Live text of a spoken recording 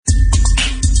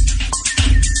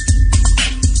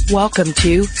Welcome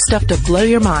to Stuff to Blow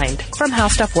Your Mind from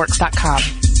HowStuffWorks.com.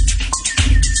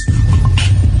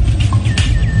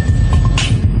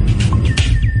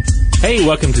 Hey,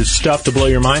 welcome to Stuff to Blow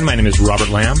Your Mind. My name is Robert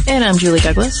Lamb. And I'm Julie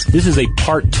Douglas. This is a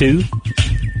part 2.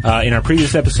 In our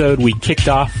previous episode, we kicked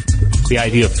off the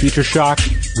idea of future shock.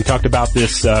 We talked about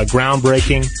this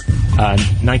groundbreaking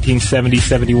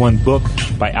 1970-71 book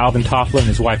by Alvin Toffler and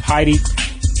his wife Heidi.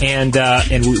 And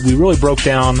we really broke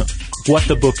down what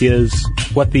the book is,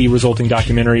 what the resulting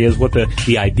documentary is, what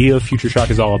the idea of future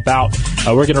shock is all about.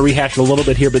 We're going to rehash it a little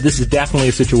bit here, but this is definitely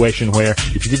a situation where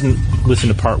if you didn't listen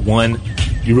to part 1,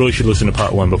 you really should listen to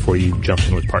part 1 before you jump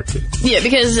in with part 2. Yeah,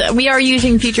 because we are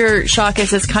using future shock as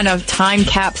this kind of time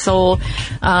capsule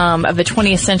of the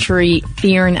 20th century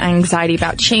fear and anxiety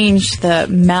about change, the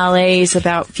malaise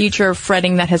about future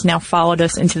fretting that has now followed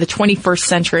us into the 21st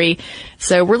century.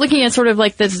 So we're looking at sort of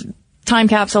like this time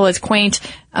capsule. It's quaint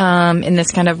in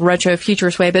this kind of retro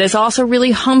futurist way, but it's also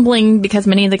really humbling because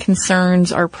many of the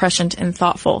concerns are prescient and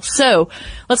thoughtful. So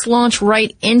let's launch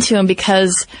right into them,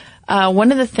 because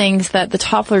one of the things that the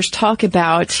Tofflers talk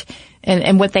about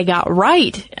and what they got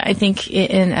right, I think,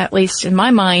 at least in my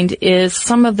mind, is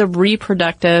some of the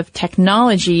reproductive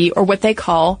technology, or what they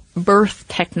call birth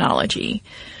technology.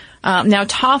 Now,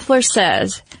 Toffler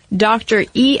says Dr.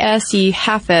 E.S.E.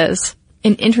 Hafez,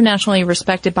 an internationally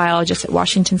respected biologist at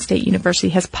Washington State University,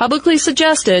 has publicly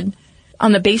suggested,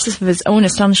 on the basis of his own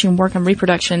astonishing work on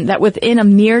reproduction, that within a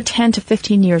mere 10 to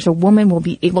 15 years, a woman will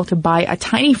be able to buy a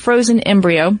tiny frozen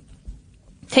embryo,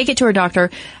 take it to her doctor,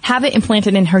 have it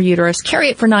implanted in her uterus, carry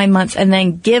it for 9 months, and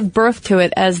then give birth to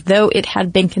it as though it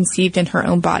had been conceived in her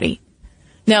own body.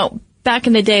 Now, back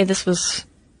in the day, this was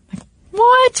like,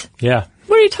 what? Yeah.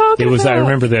 What are you talking about? I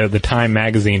remember the Time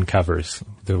magazine covers.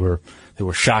 They were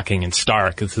shocking and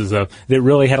stark. They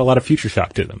really had a lot of future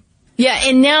shock to them. Yeah,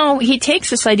 and now he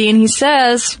takes this idea and he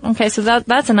says, okay, so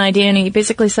that's an idea, and he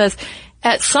basically says,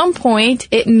 at some point,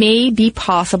 it may be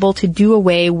possible to do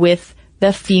away with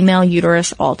the female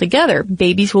uterus altogether.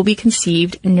 Babies will be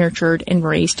conceived, nurtured, and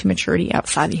raised to maturity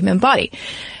outside the human body.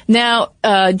 Now,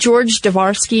 George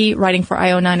Dvorsky, writing for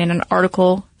IO9 in an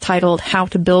article titled How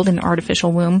to Build an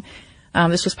Artificial Womb,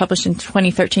 this was published in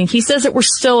 2013, he says that we're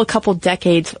still a couple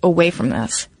decades away from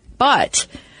this. But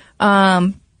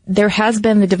there has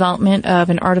been the development of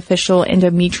an artificial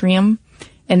endometrium,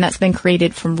 and that's been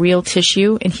created from real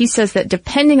tissue. And he says that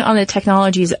depending on the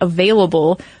technologies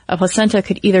available, a placenta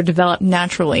could either develop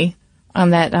naturally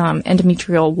on that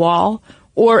endometrial wall,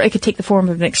 or it could take the form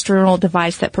of an external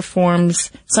device that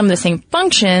performs some of the same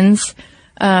functions.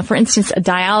 For instance, a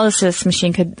dialysis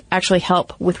machine could actually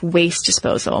help with waste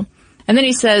disposal. And then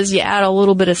he says you add a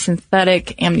little bit of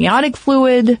synthetic amniotic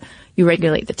fluid, you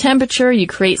regulate the temperature, you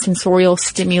create sensorial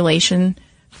stimulation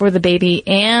for the baby,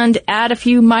 and add a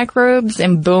few microbes,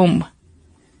 and boom,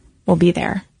 we'll be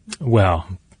there. Well,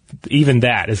 even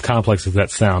that, as complex as that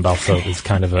sound, also is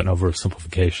kind of an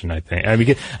oversimplification, I think. I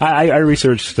mean, I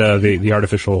researched the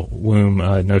artificial womb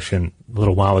notion a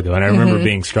little while ago, and I remember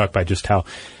being struck by just how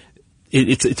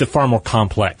it's a far more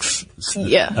complex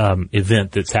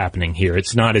event that's happening here.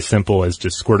 It's not as simple as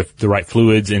just squirt the right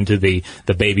fluids into the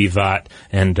baby vat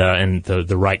and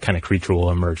the right kind of creature will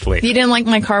emerge later. You didn't like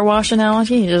my car wash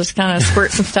analogy? You just kind of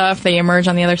squirt some stuff, they emerge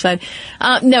on the other side.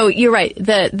 No, you're right.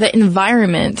 The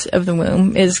environment of the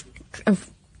womb is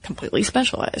completely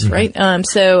specialized, right?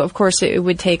 So of course it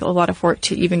would take a lot of work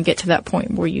to even get to that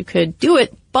point where you could do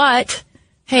it. But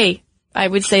hey, I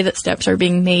would say that steps are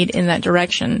being made in that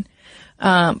direction.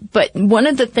 But one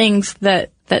of the things that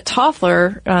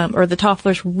Toffler, or the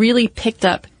Tofflers really picked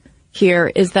up here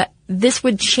is that this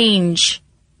would change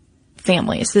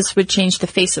families. This would change the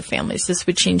face of families. This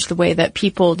would change the way that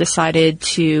people decided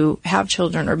to have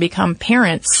children or become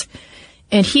parents.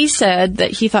 And he said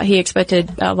that he thought he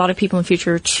expected a lot of people in the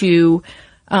future to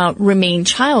remain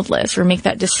childless or make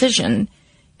that decision.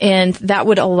 And that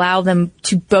would allow them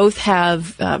to both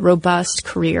have robust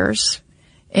careers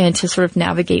and to sort of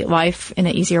navigate life in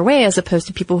an easier way, as opposed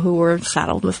to people who were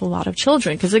saddled with a lot of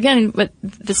children. Because again, at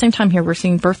the same time here, we're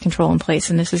seeing birth control in place,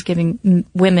 and this is giving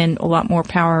women a lot more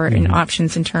power and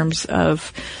options in terms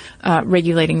of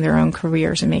regulating their own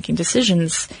careers and making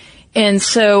decisions. And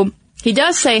so he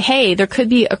does say, hey, there could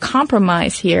be a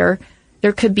compromise here.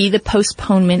 There could be the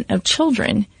postponement of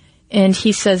children. And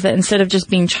he says that instead of just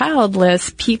being childless,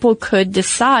 people could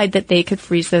decide that they could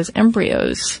freeze those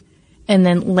embryos and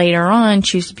then later on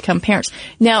choose to become parents.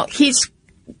 Now, he's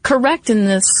correct in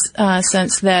this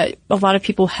sense that a lot of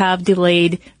people have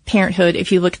delayed parenthood,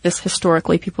 if you look at this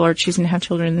historically, people are choosing to have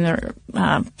children in their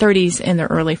 30s and their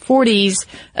early 40s,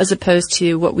 as opposed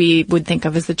to what we would think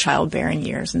of as the childbearing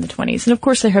years in the 20s. And of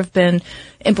course, there have been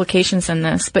implications in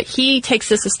this, but he takes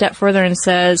this a step further and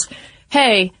says,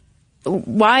 hey,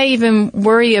 why even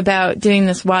worry about doing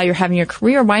this while you're having your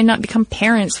career? Why not become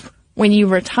parents when you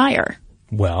retire?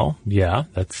 Well, yeah,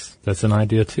 that's an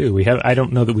idea too. I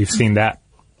don't know that we've seen that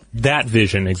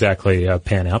vision exactly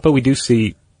pan out, but we do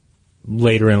see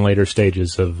later and later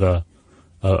stages of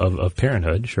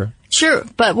parenthood, sure. Sure,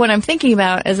 but what I'm thinking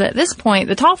about is at this point,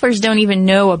 the Tofflers don't even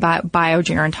know about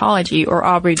biogerontology or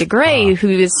Aubrey de Grey, who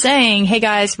is saying, hey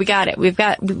guys, we got it.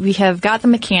 We have got the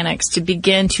mechanics to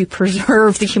begin to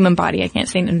preserve the human body. I can't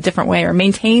say it in a different way, or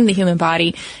maintain the human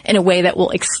body in a way that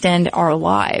will extend our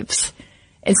lives.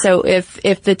 And so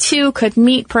if the two could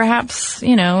meet perhaps,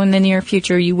 in the near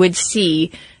future, you would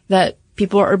see that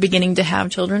people are beginning to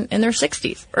have children in their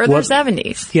 60s or their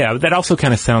 70s. Yeah, that also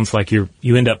kind of sounds like you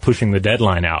end up pushing the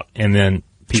deadline out, and then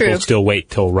people still wait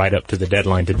till right up to the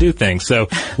deadline to do things. So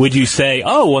would you say,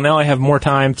 oh, well, now I have more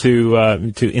time to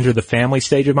enter the family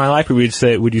stage of my life? Or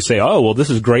would you say, oh, well, this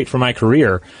is great for my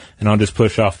career, and I'll just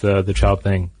push off the child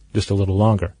thing just a little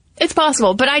longer? It's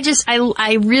possible, but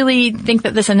I really think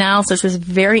that this analysis is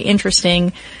very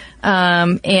interesting.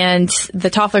 And the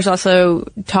Tofflers also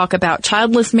talk about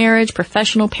childless marriage,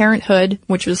 professional parenthood,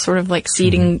 which was sort of like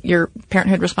ceding your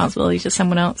parenthood responsibilities to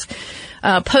someone else,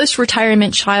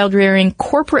 post-retirement child rearing,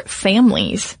 corporate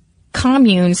families,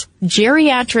 communes,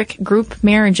 geriatric group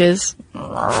marriages.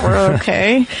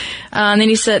 Okay.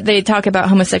 Then they talk about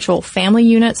homosexual family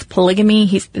units,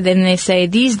 polygamy. Then they say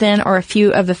these then are a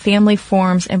few of the family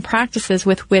forms and practices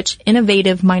with which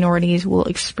innovative minorities will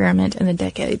experiment in the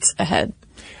decades ahead.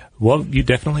 Well, you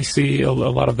definitely see a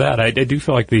lot of that. I do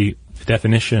feel like the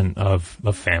definition of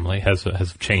family has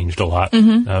changed a lot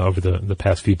over the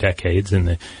past few decades,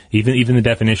 and even the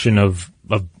definition of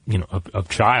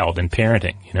child and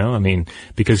parenting. I mean,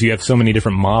 because you have so many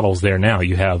different models there now.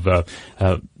 You have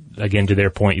again, to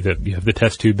their point, that you have the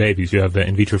test tube babies, you have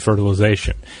in vitro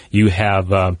fertilization, you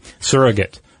have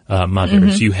surrogate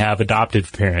mothers, you have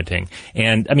adoptive parenting.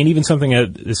 And I mean, even something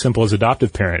as simple as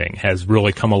adoptive parenting has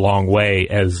really come a long way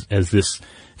as this,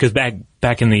 because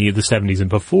back in the 70s and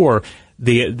before,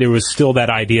 there was still that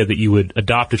idea that you would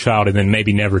adopt a child and then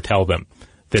maybe never tell them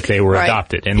that they were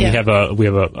adopted. And we have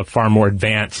a far more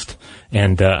advanced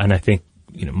and I think,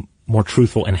 more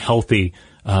truthful and healthy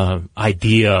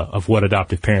idea of what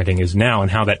adoptive parenting is now, and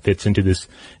how that fits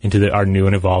into our new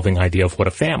and evolving idea of what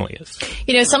a family is.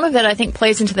 Some of that I think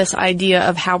plays into this idea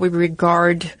of how we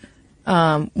regard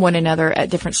one another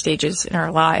at different stages in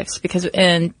our lives. Because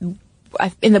in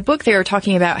the book they were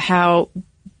talking about how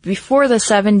before the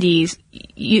 70s,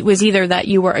 it was either that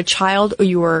you were a child or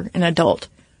you were an adult.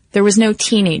 There was no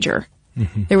teenager.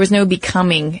 There was no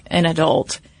becoming an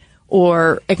adult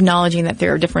or acknowledging that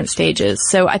there are different stages.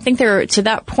 So I think to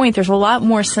that point, there's a lot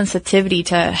more sensitivity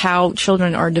to how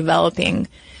children are developing.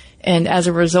 And as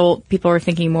a result, people are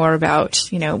thinking more about,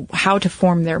 how to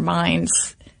form their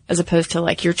minds, as opposed to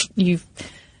like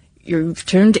you've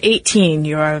turned 18,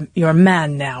 you're a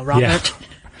man now, Robert. Yeah.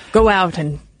 Go out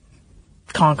and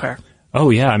conquer.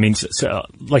 Oh yeah. I mean, so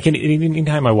like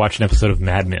anytime I watch an episode of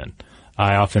Mad Men,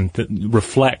 I often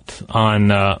reflect on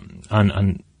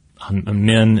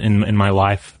men in my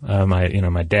life,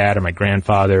 my dad or my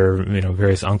grandfather,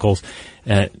 various uncles,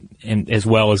 and as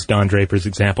well as Don Draper's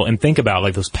example, and think about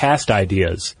like those past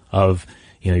ideas of,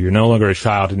 you're no longer a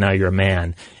child and now you're a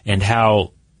man, and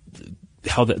how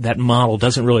that model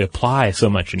doesn't really apply so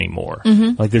much anymore.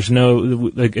 Like there's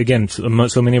again,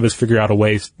 so many of us figure out a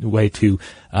way to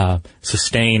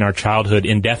sustain our childhood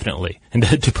indefinitely, and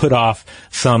to put off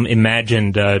some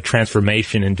imagined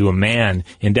transformation into a man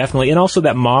indefinitely. And also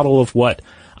that model of what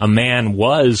a man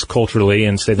was culturally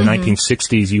in, say, the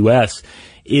 1960s U.S.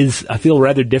 is, I feel,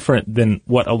 rather different than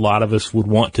what a lot of us would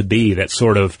want to be. That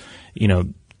sort of,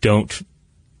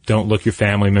 don't look your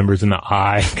family members in the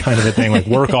eye kind of a thing, like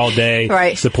work all day,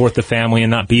 right, support the family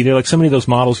and not be there. Like so many of those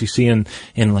models you see in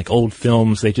like old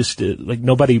films, they just, like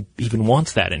nobody even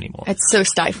wants that anymore. It's so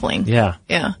stifling. Yeah.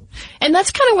 Yeah. And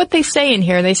that's kind of what they say in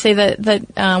here. They say that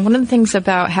one of the things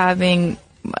about having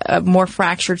a more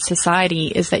fractured society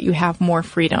is that you have more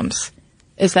freedoms,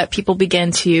 is that people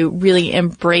begin to really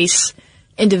embrace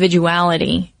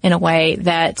individuality in a way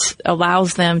that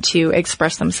allows them to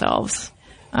express themselves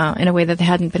in a way that they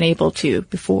hadn't been able to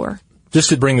before. just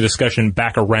to bring the discussion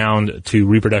back around to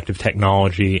reproductive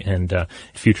technology and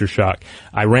future shock,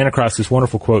 I ran across this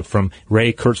wonderful quote from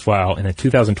Ray Kurzweil in a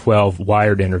 2012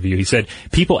 Wired interview. He said,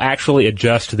 "People actually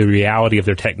adjust to the reality of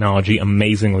their technology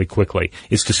amazingly quickly.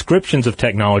 It's descriptions of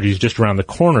technologies just around the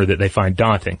corner that they find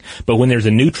daunting. But when there's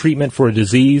a new treatment for a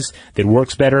disease that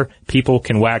works better, people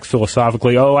can wax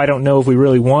philosophically, oh, I don't know if we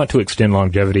really want to extend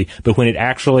longevity. But when it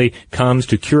actually comes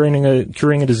to curing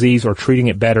a disease or treating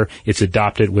it better, it's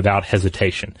adopted without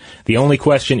hesitation. The only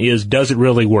question is, does it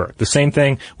really work? The same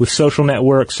thing with social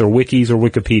networks or wikis or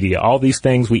Wikipedia. All these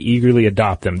things, we eagerly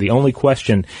adopt them. The only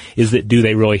question is that do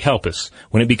they really help us?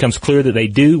 When it becomes clear that they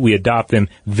do, we adopt them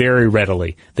very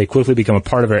readily. They quickly become a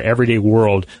part of our everyday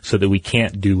world so that we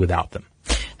can't do without them."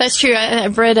 That's true.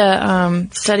 I've read a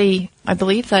study, I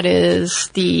believe that is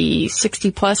the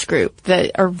 60-plus group,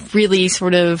 that are really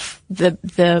sort of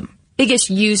the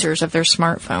biggest users of their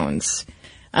smartphones.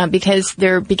 Because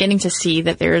they're beginning to see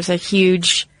that there's a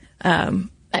huge,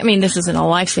 this isn't a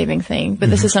life-saving thing, but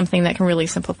this is something that can really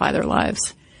simplify their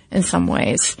lives in some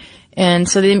ways. And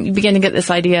so they begin to get this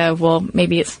idea of, well,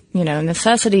 maybe it's,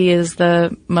 necessity is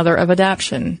the mother of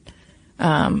adaptation,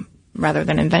 rather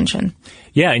than invention.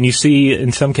 Yeah, and you see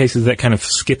in some cases that kind of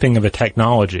skipping of a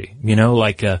technology,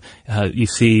 you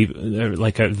see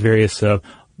various,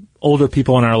 older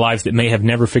people in our lives that may have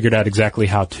never figured out exactly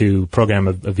how to program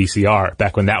a VCR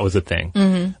back when that was a thing.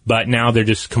 Mm-hmm. But now they're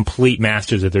just complete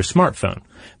masters of their smartphone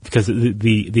because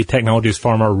the technology is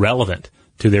far more relevant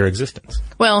to their existence.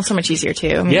 Well, so much easier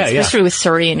too. Especially with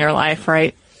Siri in your life,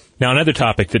 right? Now, another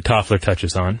topic that Toffler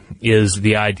touches on is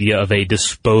the idea of a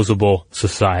disposable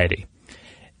society.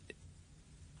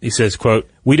 He says, quote,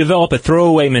 "We develop a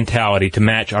throwaway mentality to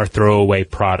match our throwaway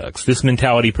products. This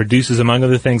mentality produces, among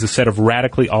other things, a set of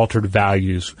radically altered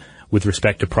values with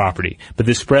respect to property. But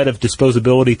this spread of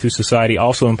disposability through society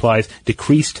also implies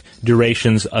decreased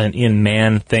durations in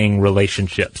man-thing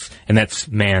relationships." And that's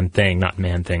man-thing, not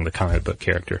man-thing, the comic book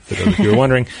character, for those of you who are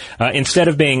wondering. "Instead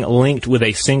of being linked with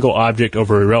a single object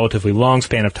over a relatively long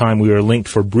span of time, we are linked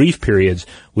for brief periods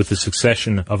with the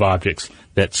succession of objects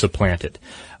that supplant it."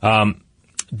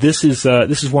 This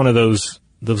is one of those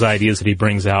ideas that he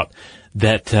brings out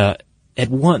that at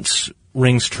once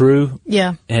rings true.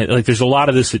 Yeah. And, there's a lot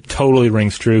of this that totally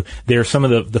rings true. There are some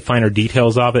of the finer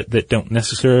details of it that don't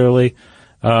necessarily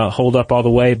hold up all the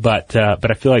way, but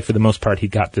I feel like for the most part he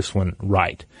got this one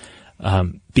right.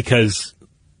 Because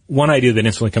one idea that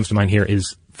instantly comes to mind here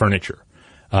is furniture.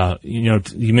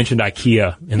 You mentioned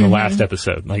IKEA in the last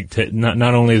episode.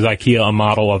 Not only is IKEA a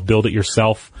model of build it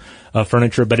yourself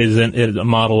furniture, but it is a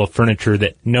model of furniture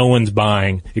that no one's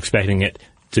buying expecting it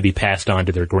to be passed on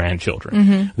to their grandchildren.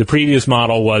 Mm-hmm. The previous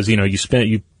model was,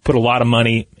 you put a lot of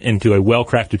money into a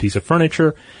well-crafted piece of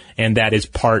furniture, and that is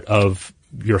part of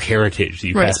your heritage that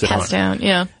you pass it on. Passed down,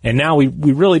 yeah. And now we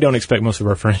really don't expect most of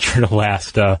our furniture to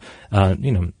last,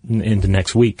 into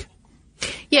next week.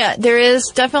 Yeah, there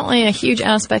is definitely a huge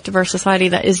aspect of our society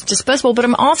that is disposable, but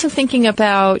I'm also thinking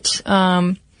about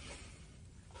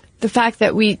the fact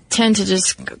that we tend to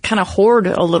just kind of hoard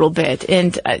a little bit.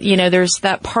 And, there's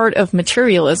that part of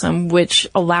materialism which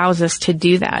allows us to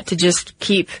do that, to just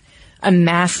keep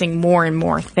amassing more and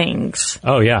more things.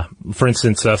 Oh, yeah. For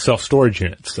instance, self-storage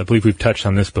units. I believe we've touched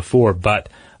on this before, but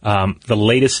the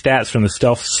latest stats from the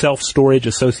Self-Storage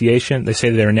Association, they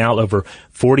say there are now over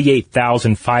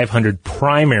 48,500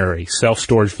 primary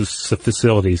self-storage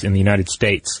facilities in the United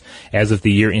States as of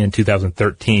the year end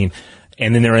 2013.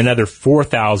 And then there are another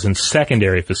 4,000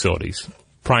 secondary facilities.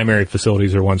 Primary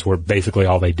facilities are ones where basically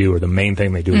all they do, or the main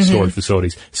thing they do, is storage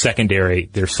facilities. Secondary,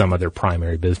 there's some other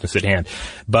primary business at hand.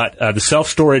 But the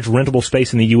self-storage rentable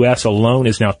space in the U.S. alone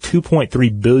is now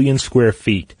 2.3 billion square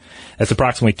feet. That's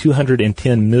approximately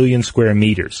 210 million square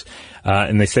meters.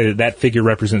 And they say that figure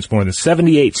represents more than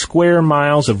 78 square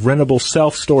miles of rentable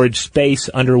self-storage space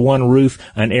under one roof,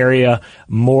 an area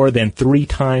more than 3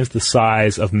 times the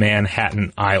size of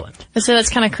Manhattan Island. So that's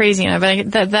kind of crazy,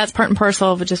 but that's part and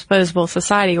parcel of a disposable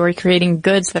society, where you're creating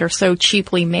goods that are so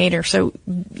cheaply made or so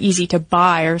easy to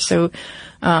buy or so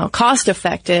cost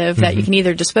effective that you can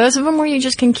either dispose of them or you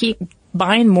just can keep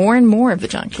buying more and more of the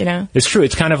junk, It's true.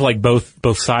 It's kind of like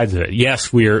both sides of it.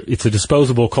 Yes, it's a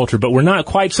disposable culture, but we're not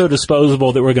quite so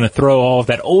disposable that we're going to throw all of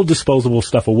that old disposable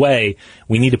stuff away.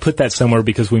 We need to put that somewhere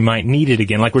because we might need it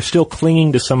again. We're still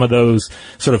clinging to some of those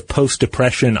sort of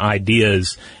post-depression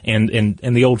ideas and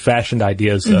the old-fashioned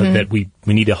ideas that we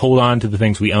need to hold on to the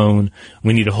things we own.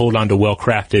 We need to hold on to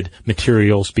well-crafted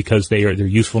materials because their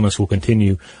usefulness will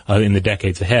continue in the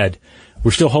decades ahead. We're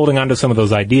still holding on to some of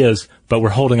those ideas, but we're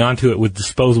holding on to it with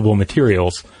disposable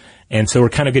materials. And so we're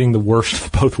kind of getting the worst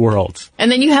of both worlds.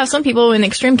 And then you have some people in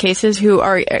extreme cases who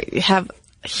have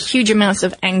huge amounts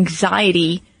of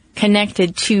anxiety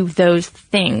connected to those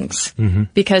things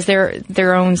because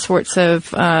their own sorts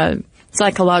of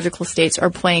psychological states are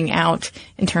playing out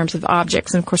in terms of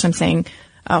objects. And of course, I'm saying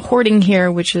hoarding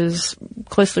here, which is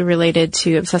closely related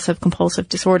to obsessive compulsive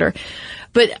disorder.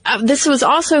 But this was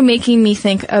also making me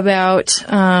think about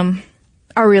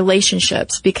our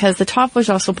relationships, because the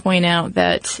Tofflers also point out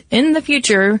that in the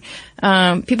future,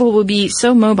 people will be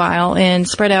so mobile and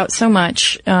spread out so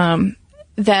much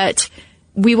that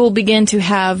we will begin to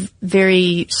have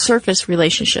very surface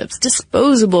relationships,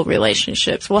 disposable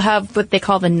relationships. We'll have what they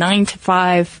call the 9 to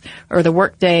 5 or the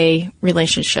workday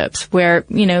relationships, where,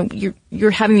 you know,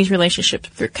 you're having these relationships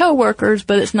with your coworkers,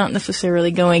 but it's not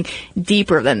necessarily going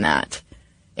deeper than that.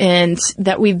 And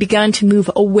that we've begun to move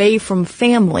away from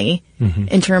family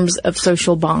in terms of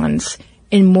social bonds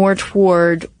and more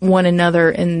toward one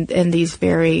another in these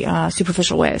very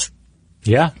superficial ways.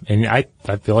 Yeah, and I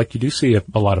feel like you do see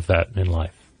a lot of that in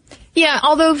life. Yeah,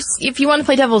 although if you want to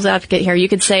play devil's advocate here, you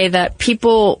could say that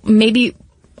people maybe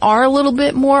are a little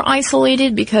bit more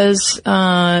isolated because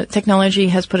technology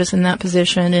has put us in that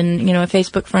position, and, you know, a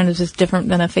Facebook friend is just different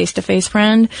than a face-to-face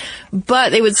friend.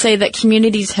 But they would say that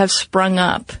communities have sprung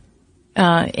up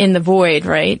in the void,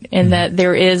 right? And that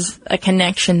there is a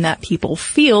connection that people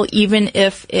feel, even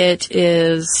if it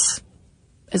is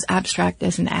as abstract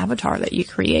as an avatar that you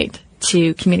create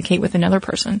to communicate with another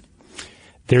person.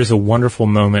 There's a wonderful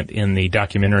moment in the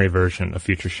documentary version of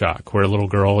Future Shock where a little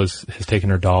girl has taken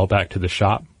her doll back to the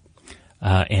shop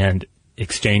and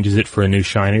exchanges it for a new,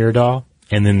 shinier doll.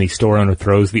 And then the store owner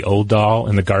throws the old doll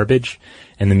in the garbage,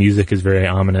 and the music is very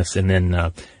ominous. And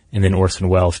then Orson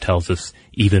Welles tells us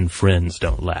even friends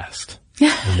don't last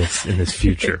in this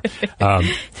future.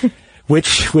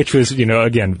 Which was, you know,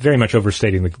 again, very much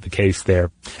overstating the case there.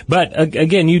 But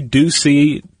again, you do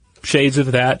see shades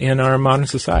of that in our modern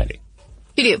society.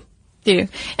 You do.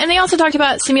 And they also talked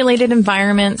about simulated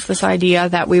environments, this idea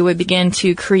that we would begin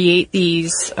to create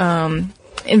these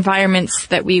environments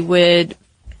that we would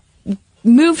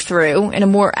move through in a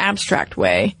more abstract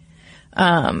way.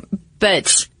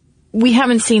 But we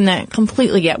haven't seen that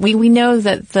completely yet. We know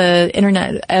that the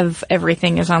Internet of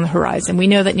Everything is on the horizon. We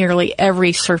know that nearly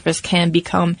every surface can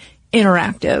become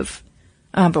interactive,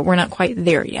 but we're not quite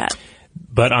there yet.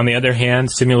 But on the other hand,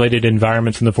 simulated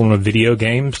environments in the form of video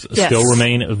games still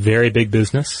remain a very big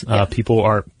business. People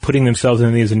are putting themselves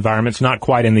in these environments, not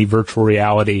quite in the virtual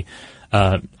reality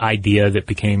idea that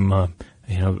became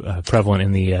prevalent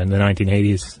in the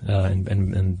 1980s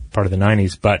and part of the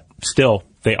 90s, but still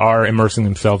they are immersing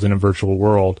themselves in a virtual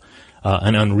world,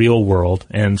 an unreal world,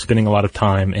 and spending a lot of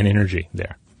time and energy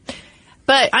there.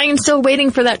 But I am still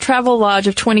waiting for that travel lodge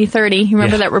of 2030. You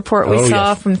remember that report we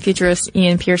saw from futurist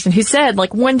Ian Pearson, who said,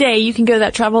 like, one day you can go to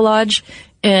that travel lodge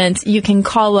and you can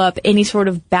call up any sort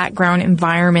of background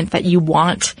environment that you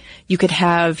want. You could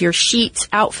have your sheets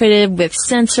outfitted with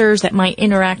sensors that might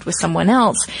interact with someone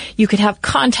else. You could have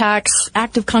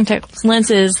active contact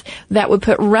lenses that would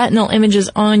put retinal images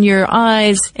on your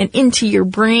eyes and into your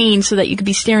brain so that you could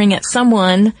be staring at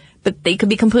someone, but they could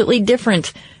be completely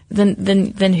different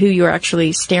than who you're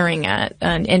actually staring at,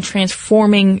 and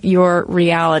transforming your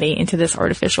reality into this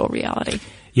artificial reality.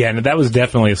 Yeah, and that was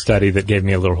definitely a study that gave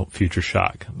me a little future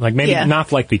shock. Like maybe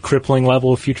not like the crippling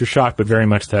level of future shock, but very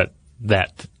much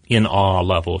that in awe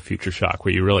level of future shock,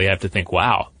 where you really have to think,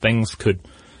 wow, things could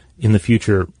in the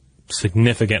future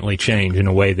significantly change in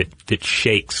a way that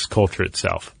shakes culture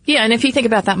itself. Yeah, and if you think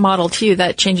about that model too,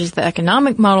 that changes the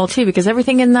economic model too, because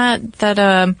everything in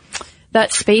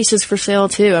that space is for sale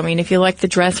too. I mean, if you like the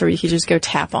dresser, you could just go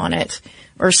tap on it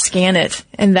or scan it,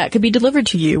 and that could be delivered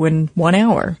to you in 1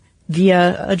 hour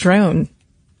via a drone.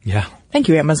 Yeah. Thank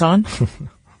you, Amazon.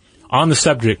 On the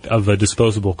subject of a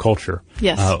disposable culture.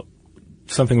 Yes.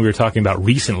 Something we were talking about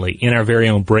recently in our very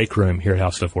own break room here at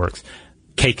How Stuff Works.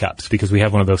 K-Cups, because we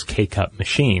have one of those K-Cup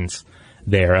machines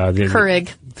there.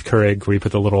 Keurig. Keurig, where you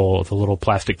put the little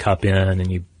plastic cup in and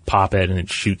you pop it and it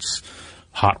shoots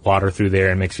hot water through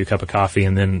there and makes you a cup of coffee,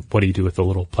 and then what do you do with the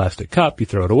little plastic cup? You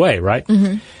throw it away, right?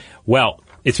 Mm-hmm. Well,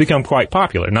 it's become quite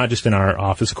popular, not just in our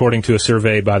office. According to a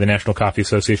survey by the National Coffee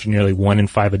Association, nearly 1 in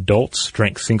 5 adults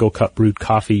drank single cup brewed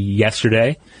coffee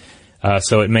yesterday.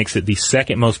 So it makes it the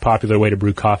second most popular way to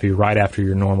brew coffee, right after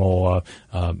your normal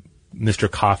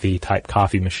Mr. Coffee type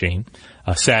coffee machine.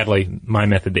 Sadly, my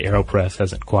method, the AeroPress,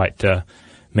 hasn't quite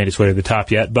made its way to the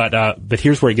top yet. But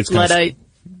here's where it gets Luddite.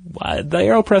 The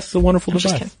AeroPress is a wonderful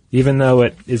device, even though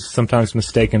it is sometimes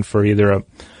mistaken for either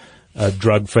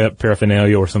drug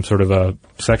paraphernalia or some sort of a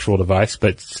sexual device,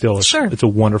 but still, it's a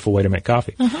wonderful way to make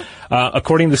coffee.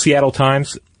 According to the Seattle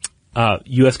Times,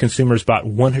 U.S. consumers bought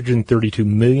 $132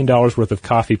 million worth of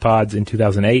coffee pods in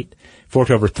 2008,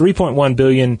 forked over $3.1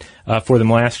 billion for them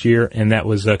last year, and that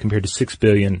was compared to $6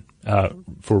 billion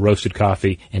for roasted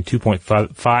coffee and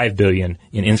 $2.5 billion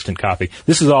in instant coffee.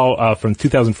 This is all from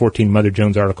 2014 Mother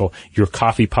Jones article, Your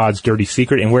Coffee Pod's Dirty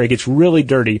Secret. And where it gets really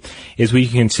dirty is we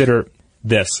can consider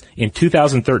this. In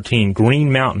 2013,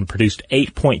 Green Mountain produced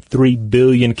 8.3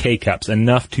 billion K-Cups,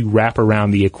 enough to wrap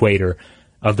around the equator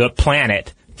of the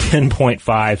planet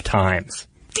 10.5 times.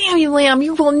 Damn you, Liam.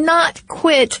 You will not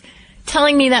quit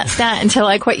telling me that stat until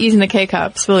I quit using the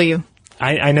K-Cups, will you?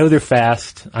 I know they're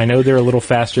fast. I know they're a little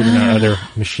faster than our other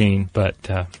machine, but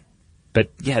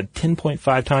yeah,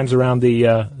 10.5 times around the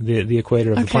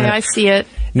equator of the planet. Okay, I see it.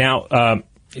 Now,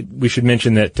 we should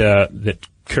mention that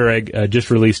Keurig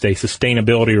just released a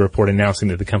sustainability report announcing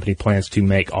that the company plans to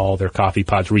make all their coffee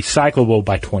pods recyclable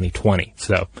by 2020.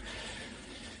 So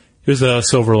there's a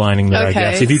silver lining there, I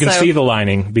guess. If you can see the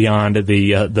lining beyond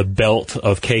the belt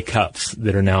of K-Cups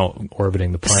that are now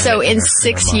orbiting the planet. So in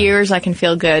 6 years, I can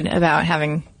feel good about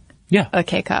having a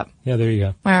K-Cup. Yeah, there you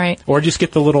go. All right. Or just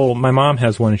get the little, my mom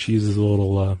has one and she uses a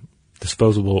little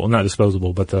disposable, not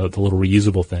disposable, but the little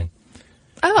reusable thing.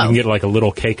 Oh. You can get like a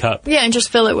little K-Cup. Yeah, and just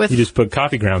fill it with... You just put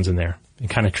coffee grounds in there and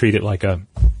kind of treat it like a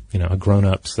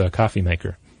grown-up's coffee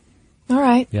maker. All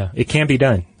right. Yeah, it can be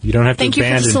done. You don't have to Thank you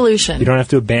for the solution. You don't have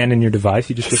to abandon your device.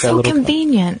 You just get that little... so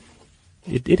convenient.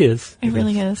 It is. It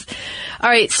really is. All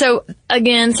right, so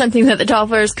again, something that the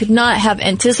Tofflers could not have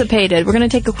anticipated. We're going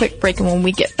to take a quick break, and when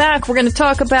we get back, we're going to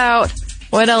talk about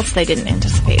what else they didn't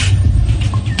anticipate.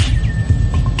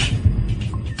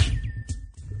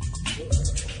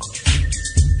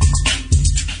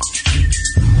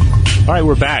 All right,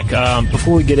 we're back.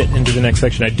 Before we get into the next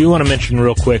section, I do want to mention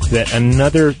real quick that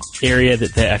another area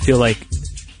that I feel like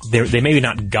they maybe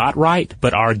not got right,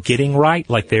 but are getting right,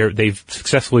 like they've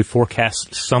successfully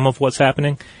forecast some of what's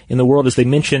happening in the world, is they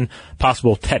mention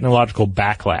possible technological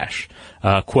backlash.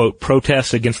 Quote,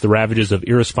 protests against the ravages of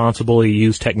irresponsibly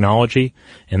used technology,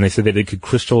 and they said that it could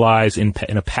crystallize in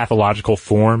a pathological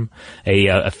form,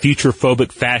 a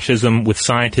future-phobic fascism with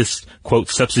scientists, quote,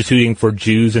 substituting for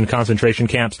Jews in concentration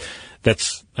camps.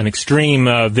 That's an extreme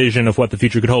vision of what the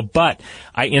future could hold. But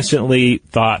I instantly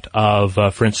thought of,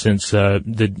 for instance,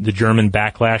 the German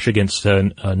backlash against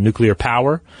nuclear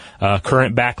power,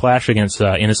 current backlash against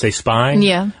NSA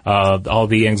spying, all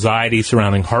the anxiety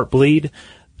surrounding Heartbleed.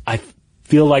 I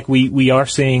feel like we are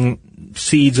seeing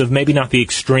seeds of maybe not the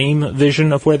extreme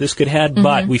vision of where this could head,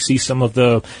 but we see some of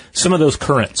those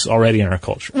currents already in our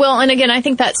culture. Well, and again, I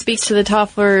think that speaks to the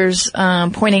Tofflers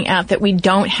pointing out that we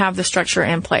don't have the structure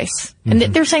in place. And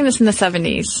they're saying this in the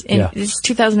 70s. It's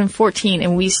 2014,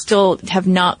 and we still have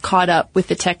not caught up with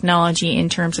the technology in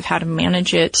terms of how to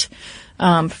manage it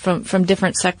from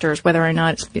different sectors, whether or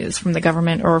not it's from the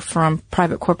government or from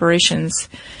private corporations.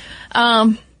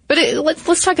 But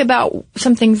let's talk about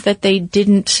some things that they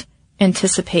didn't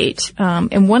anticipate.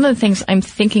 And one of the things I'm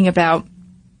thinking about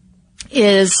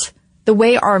is the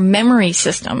way our memory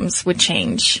systems would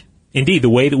change. Indeed, the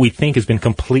way that we think has been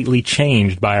completely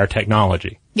changed by our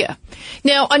technology. Yeah.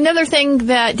 Now, another thing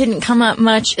that didn't come up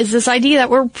much is this idea that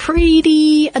we're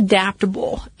pretty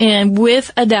adaptable. And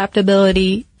with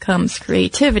adaptability comes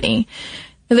creativity.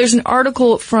 Now, there's an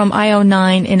article from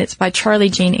IO9, and it's by Charlie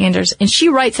Jane Anders, and she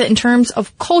writes that in terms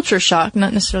of culture shock,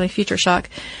 not necessarily future shock,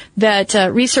 that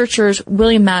researchers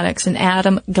William Maddox and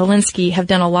Adam Galinsky have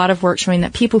done a lot of work showing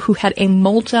that people who had a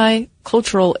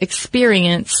multicultural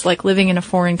experience, like living in a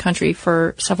foreign country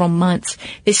for several months,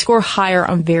 they score higher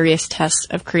on various tests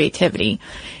of creativity.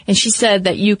 And she said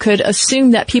that you could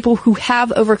assume that people who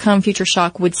have overcome future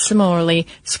shock would similarly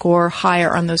score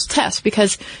higher on those tests,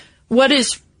 because what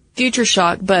is future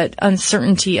shock, but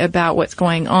uncertainty about what's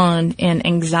going on and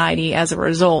anxiety as a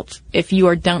result. If you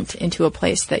are dumped into a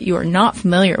place that you are not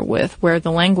familiar with, where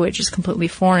the language is completely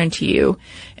foreign to you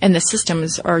and the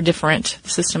systems are different, the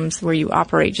systems where you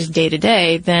operate just day to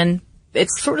day, then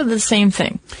it's sort of the same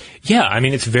thing. Yeah, I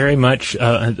mean, it's very much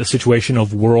a situation of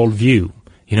worldview.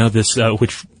 You know, this,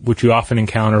 which you often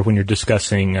encounter when you're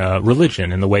discussing,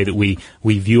 religion and the way that we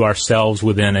view ourselves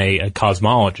within a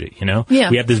cosmology, you know? Yeah.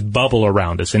 We have this bubble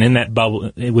around us, and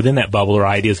within that bubble are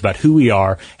ideas about who we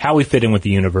are, how we fit in with the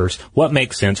universe, what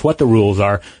makes sense, what the rules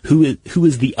are, who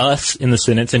is the us in the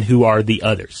sentence, and who are the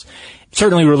others.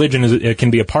 Certainly religion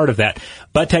can be a part of that,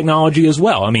 but technology as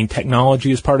well. I mean,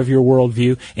 technology is part of your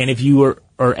worldview, and if you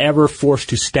are ever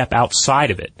forced to step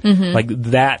outside of it, like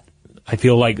that, I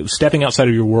feel like stepping outside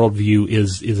of your worldview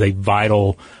is a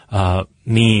vital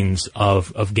means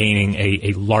of gaining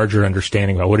a larger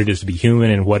understanding about what it is to be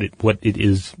human and what it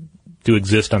is to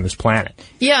exist on this planet.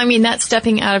 Yeah, I mean, that's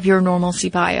stepping out of your normalcy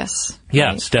bias.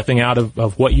 Yeah, right? Stepping out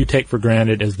of what you take for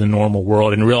granted as the normal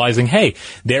world and realizing, hey,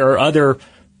 there are other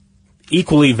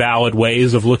equally valid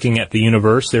ways of looking at the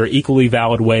universe. There are equally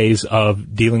valid ways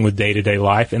of dealing with day-to-day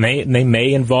life, and they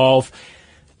may involve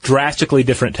drastically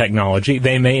different technology.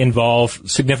 They may involve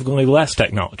significantly less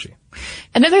technology.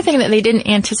 Another thing that they didn't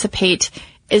anticipate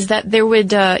is that there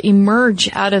would emerge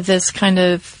out of this kind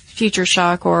of future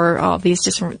shock or all these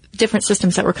different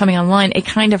systems that were coming online, a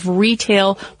kind of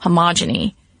retail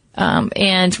homogeny.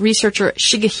 And researcher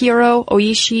Shigehiro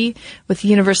Oishi with the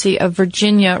University of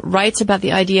Virginia writes about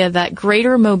the idea that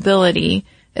greater mobility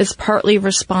is partly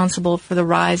responsible for the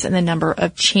rise in the number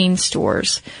of chain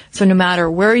stores. So no matter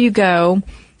where you go,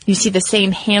 you see the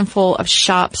same handful of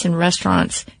shops and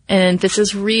restaurants. And this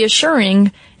is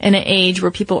reassuring in an age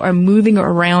where people are moving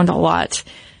around a lot.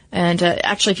 And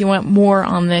actually, if you want more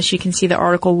on this, you can see the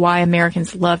article, Why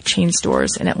Americans Love Chain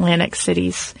Stores in Atlantic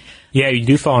Cities. Yeah, you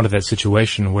do fall into that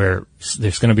situation where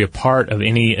there's going to be a part of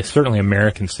certainly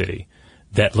American city,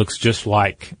 that looks just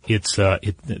like it's the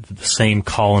same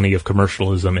colony of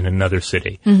commercialism in another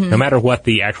city. Mm-hmm. No matter what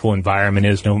the actual environment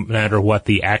is, no matter what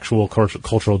the actual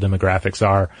cultural demographics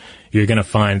are, you're going to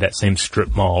find that same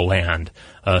strip mall land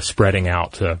spreading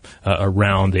out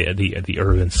around the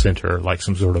urban center like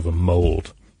some sort of a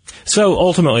mold. So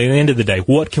ultimately, at the end of the day,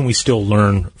 what can we still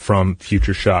learn from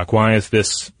Future Shock? Why is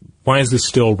this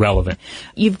still relevant?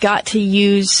 You've got to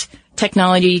use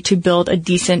technology to build a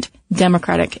decent,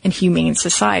 democratic, and humane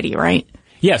society, right?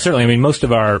 Yeah, certainly. I mean, most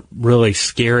of our really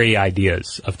scary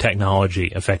ideas of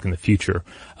technology affecting the future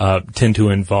tend to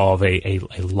involve a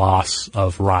loss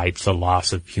of rights, a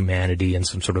loss of humanity, and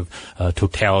some sort of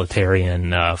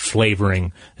totalitarian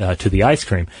flavoring to the ice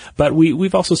cream. But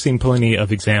we've also seen plenty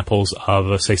of examples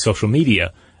of, say, social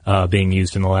media being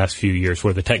used in the last few years,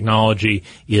 where the technology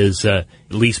is at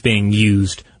least being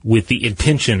used with the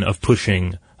intention of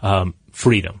pushing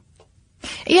freedom.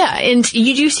 Yeah, and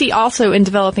you do see also in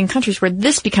developing countries where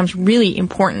this becomes really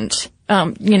important.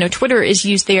 Twitter is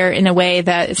used there in a way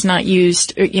that it's not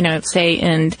used, say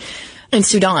in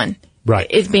Sudan. Right.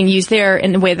 It's being used there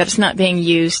in a way that it's not being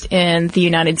used in the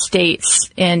United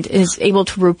States, and is able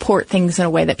to report things in a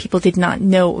way that people did not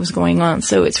know what was going on.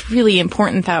 So it's really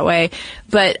important that way.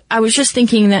 But I was just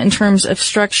thinking that in terms of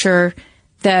structure,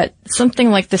 that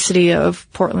something like the city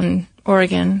of Portland,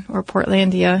 Oregon, or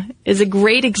Portlandia is a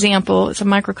great example. It's a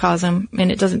microcosm,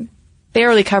 and it doesn't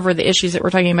barely cover the issues that we're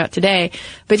talking about today.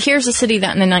 But here's a city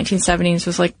that in the 1970s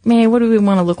was like, man, what do we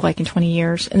want to look like in 20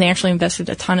 years? And they actually invested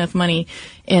a ton of money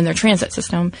in their transit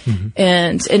system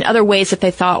and in other ways that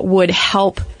they thought would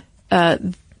help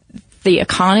the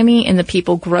economy and the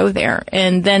people grow there.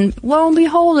 And then, lo and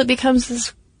behold, it becomes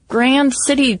this grand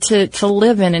city to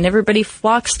live in, and everybody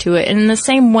flocks to it. And in the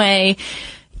same way,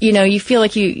 you feel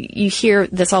like you hear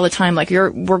this all the time, like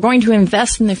we're going to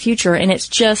invest in the future, and it's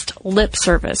just lip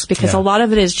service, because a lot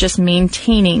of it is just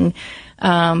maintaining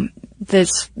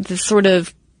this sort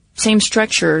of same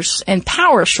structures and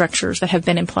power structures that have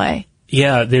been in play.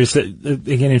 Yeah, there's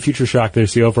again in Future Shock,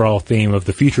 there's the overall theme of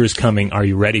the future is coming. Are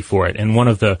you ready for it? And one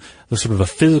of the sort of a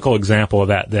physical example of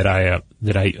that I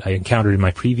encountered in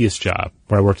my previous job,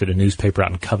 where I worked at a newspaper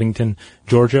out in Covington,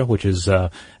 Georgia, which is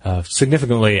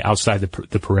significantly outside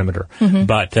the perimeter. Mm-hmm.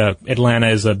 But Atlanta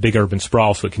is a big urban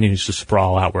sprawl, so it continues to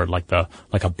sprawl outward like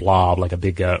a blob, like a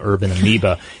big urban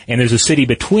amoeba. And there's a city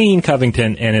between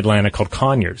Covington and Atlanta called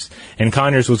Conyers. And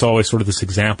Conyers was always sort of this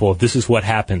example of this is what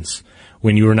happens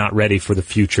when you are not ready for the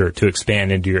future to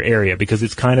expand into your area, because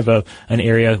it's kind of an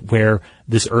area where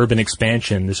this urban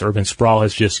expansion, this urban sprawl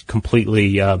has just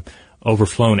completely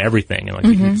overflown everything.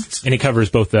 And it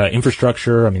covers both the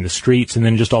infrastructure, the streets, and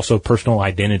then just also personal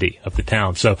identity of the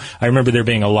town. So I remember there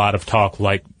being a lot of talk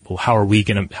like, well,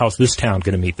 how's this town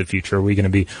going to meet the future? Are we going to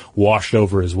be washed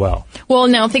over as well? Well,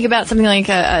 now think about something like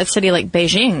a city like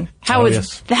Beijing. How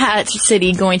is that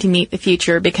city going to meet the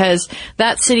future? Because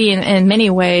that city in many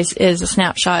ways is a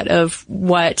snapshot of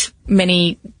what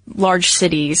many large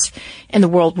cities in the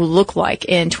world will look like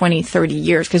in 20, 30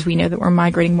 years, because we know that we're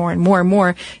migrating more and more and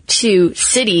more to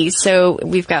cities. So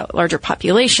we've got larger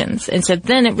populations. And so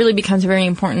then it really becomes very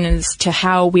important as to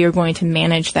how we are going to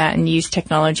manage that and use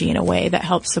technology in a way that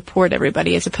helps support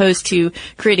everybody, as opposed to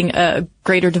creating a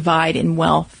greater divide in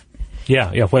wealth.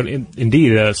 Yeah. Well,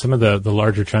 indeed, some of the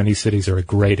larger Chinese cities are a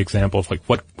great example of like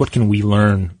what can we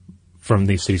learn from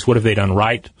these cities? What have they done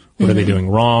right? What are they doing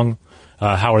wrong?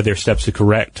 How are their steps to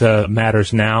correct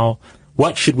matters now?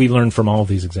 What should we learn from all of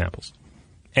these examples?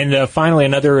 And finally,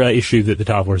 another issue that the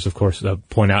toddlers, of course,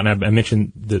 point out, and I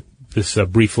mentioned this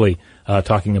briefly,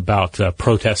 talking about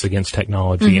protests against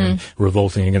technology and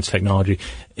revolting against technology.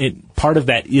 Part of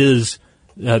that is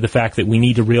the fact that we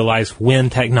need to realize when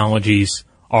technologies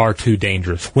are too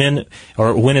dangerous. When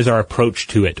is our approach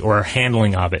to it or our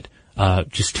handling of it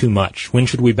just too much? When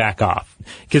should we back off?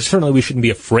 Because certainly we shouldn't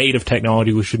be afraid of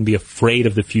technology. We shouldn't be afraid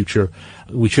of the future.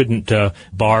 We shouldn't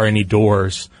bar any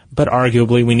doors. But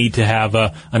arguably, we need to have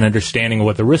an understanding of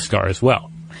what the risks are as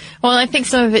well. Well, I think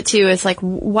some of it, too, is like,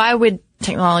 why would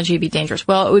technology be dangerous?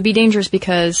 Well, it would be dangerous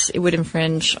because it would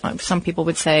infringe, some people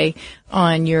would say,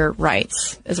 on your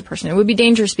rights as a person. It would be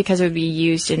dangerous because it would be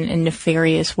used in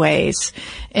nefarious ways.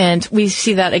 And we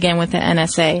see that again with the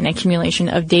NSA, an accumulation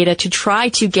of data to try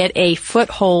to get a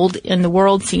foothold in the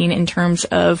world scene in terms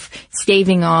of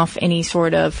staving off any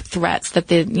sort of threats that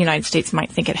the United States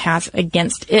might think it has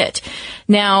against it.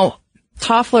 Now,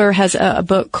 Toffler has a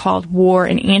book called War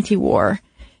and Anti-War,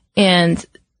 and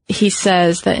he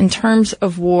says that in terms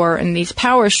of war and these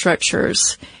power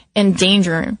structures and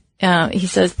danger, he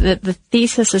says that the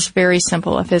thesis is very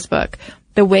simple of his book.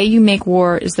 The way you make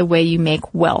war is the way you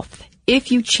make wealth.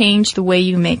 If you change the way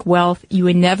you make wealth, you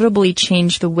inevitably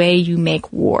change the way you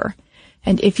make war.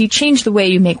 And if you change the way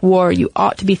you make war, you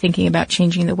ought to be thinking about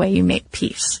changing the way you make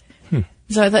peace.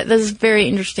 So I thought this is very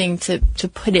interesting to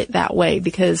put it that way,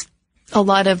 because a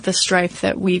lot of the strife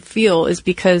that we feel is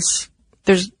because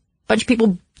there's a bunch of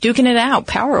people duking it out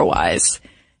power-wise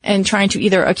and trying to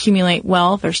either accumulate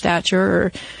wealth or stature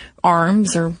or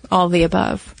arms or all of the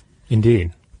above.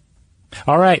 Indeed.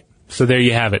 All right. So there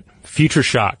you have it. Future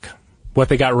shock. What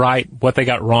they got right, what they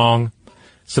got wrong,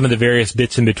 some of the various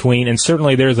bits in between. And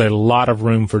certainly there's a lot of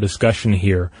room for discussion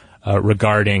here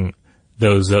regarding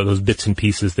those bits and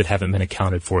pieces that haven't been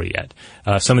accounted for yet.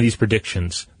 Some of these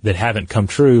predictions that haven't come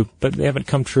true, but they haven't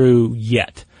come true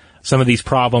yet. Some of these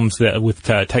problems with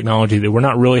technology that we're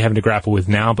not really having to grapple with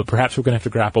now, but perhaps we're going to have to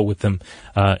grapple with them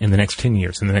in the next 10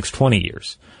 years, in the next 20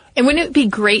 years. And wouldn't it be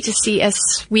great to see a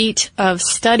suite of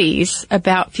studies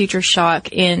about future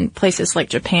shock in places like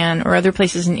Japan or other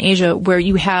places in Asia where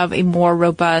you have a more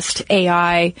robust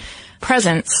AI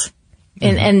presence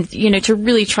and to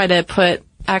really try to put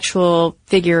actual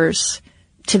figures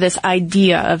to this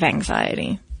idea of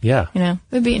anxiety? Yeah. It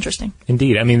would be interesting.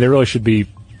 Indeed. I mean, there really should be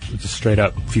just straight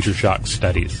up future shock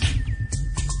studies.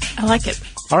 I like it.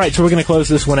 All right, so we're going to close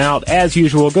this one out. As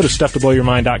usual, go to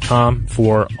StuffToBlowYourMind.com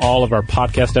for all of our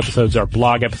podcast episodes, our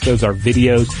blog episodes, our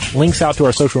videos, links out to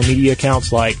our social media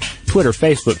accounts like Twitter,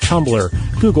 Facebook,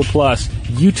 Tumblr, Google+,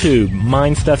 YouTube,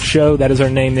 Mind Stuff Show. That is our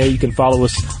name there. You can follow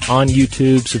us on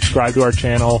YouTube, subscribe to our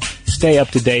channel, stay up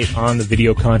to date on the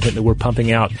video content that we're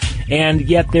pumping out. And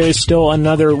yet there is still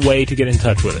another way to get in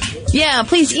touch with us. Yeah,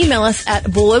 please email us at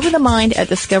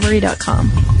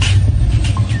blowoverthemind@discovery.com.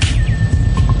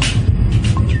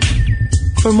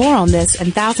 For more on this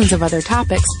and thousands of other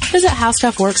topics, visit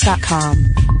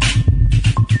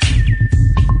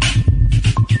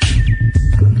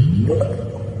HowStuffWorks.com.